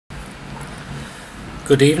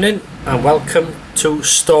Good evening and welcome to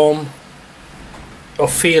Storm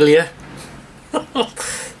Ophelia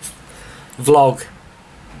vlog.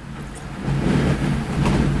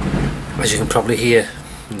 As you can probably hear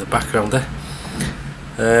in the background there,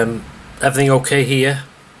 everything okay here,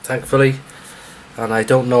 thankfully, and I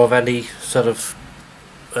don't know of any sort of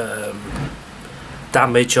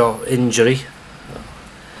damage or injury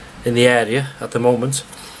in the area at the moment.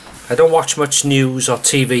 I don't watch much news or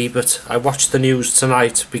TV, but I watched the news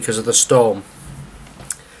tonight because of the storm.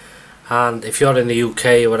 And if you're in the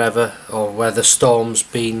UK or whatever, or where the storm's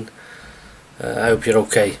been, I hope you're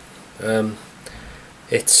okay.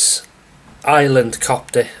 It's Island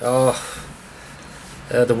copter.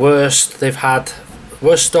 The worst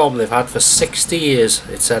storm they've had for 60 years,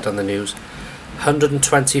 it said on the news.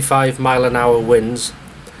 125 mile-an-hour winds,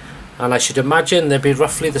 and I should imagine they'd be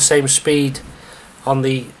roughly the same speed on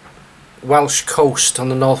the Welsh coast, on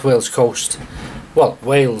the North Wales coast, well,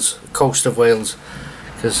 Wales, coast of Wales,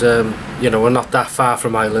 because you know, we're not that far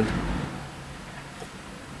from Ireland.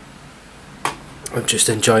 I'm just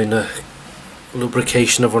enjoying a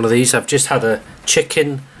lubrication of one of these. I've just had a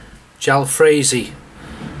chicken jalfrezi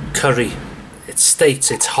curry. It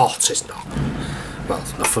states it's hot. It's not. Well,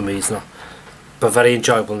 not for me, it's not, but very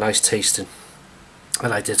enjoyable, nice tasting.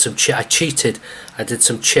 And I did some I cheated. I did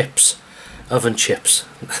some chips, oven chips.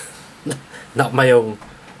 Not my own.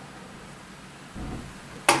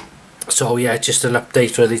 So yeah, just an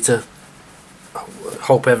update really to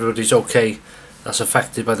hope everybody's okay that's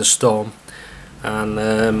affected by the storm.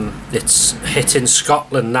 And it's hitting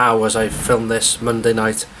Scotland now as I film this Monday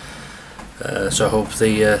night, so I hope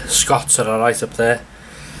the Scots are alright up there.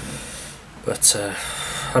 But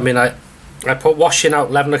I mean, I put washing out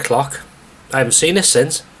 11 o'clock. I haven't seen it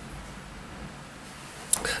since.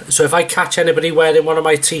 So if I catch anybody wearing one of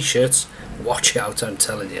my t-shirts, watch out, I'm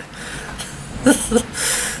telling you.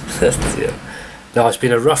 No, it's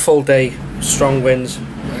been a rough all day, strong winds,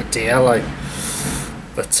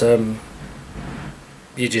 but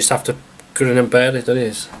you just have to grin and bear it, don't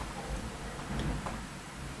you?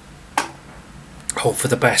 Hope for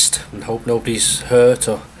the best and hope nobody's hurt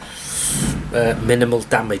or minimal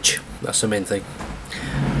damage. That's the main thing.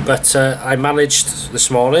 But I managed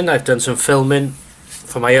this morning. I've done some filming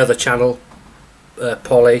for my other channel,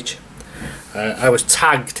 Paul H. I was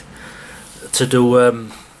tagged to do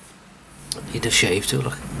need a shave too,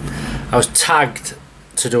 look. I was tagged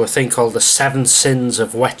to do a thing called the 7 Sins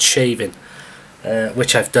of Wet Shaving,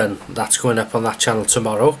 which I've done. That's going up on that channel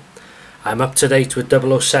tomorrow. I'm up to date with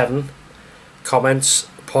 007 comments,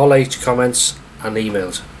 Paul H comments and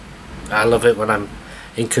emails. I love it when I'm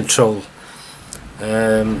in control,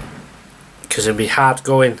 because it'd be hard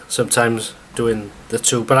going sometimes doing the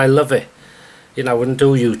two, but I love it. You know, I wouldn't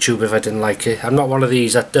do YouTube if I didn't like it. I'm not one of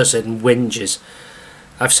these that does it and whinges.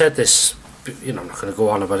 I've said this, you know, I'm not going to go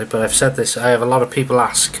on about it, but I've said this. I have a lot of people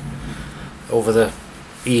ask over the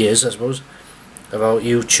years, I suppose, about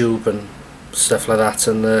YouTube and stuff like that,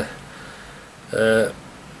 and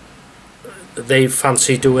they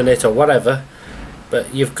fancy doing it or whatever,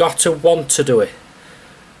 but you've got to want to do it.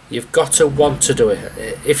 You've got to want to do it.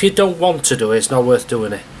 If you don't want to do it, it's not worth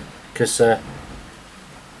doing it, because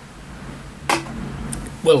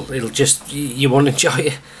well, it'll just, you won't enjoy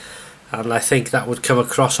it, and I think that would come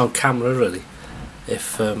across on camera really.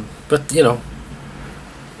 If but you know,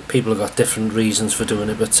 people have got different reasons for doing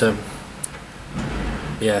it, but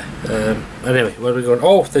yeah. Anyway, where are we going?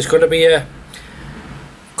 Oh, there's going to be a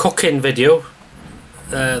cooking video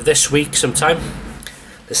this week sometime.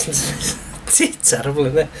 Listen, it's terrible,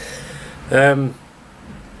 isn't it?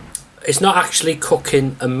 It's not actually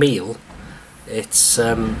cooking a meal. It's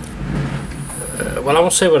well, I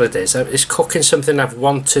won't say what it is. It's cooking something I've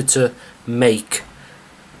wanted to make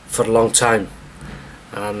for a long time,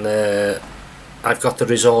 and I've got the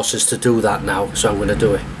resources to do that now, so I'm going to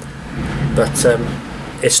do it. But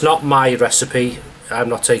it's not my recipe. I'm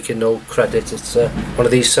not taking no credit. It's one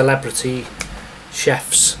of these celebrity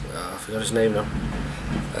chefs. I forgot his name now.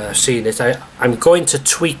 I've seen it. I'm going to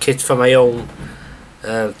tweak it for my own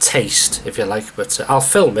taste, if you like, but I'll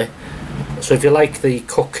film it. So if you like the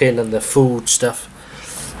cooking and the food stuff,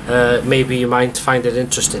 maybe you might find it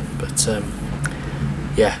interesting. But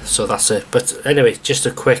yeah, so that's it. But anyway, just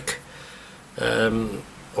a quick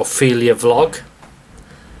Ophelia vlog.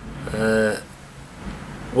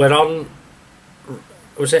 We're on,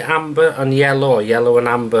 was it amber and yellow, or yellow and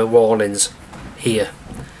amber warnings here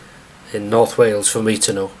in North Wales for me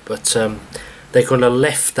to know, but they're going to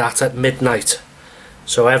lift that at midnight,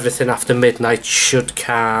 so everything after midnight should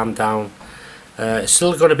calm down. It's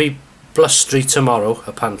still going to be blustery tomorrow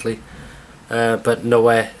apparently, but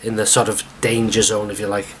nowhere in the sort of danger zone, if you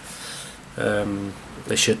like.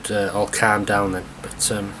 They should all calm down then.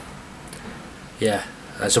 But yeah,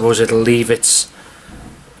 I suppose it'll leave its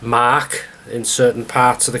mark in certain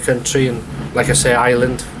parts of the country, and like I say,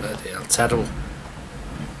 Ireland, terrible.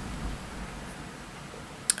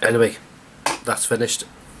 Anyway, that's finished.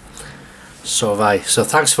 So have I. So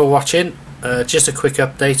thanks for watching. Just a quick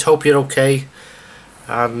update. Hope you're okay,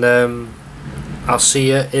 and I'll see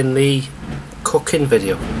you in the cooking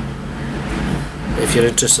video if you're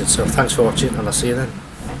interested. So thanks for watching, and I'll see you then.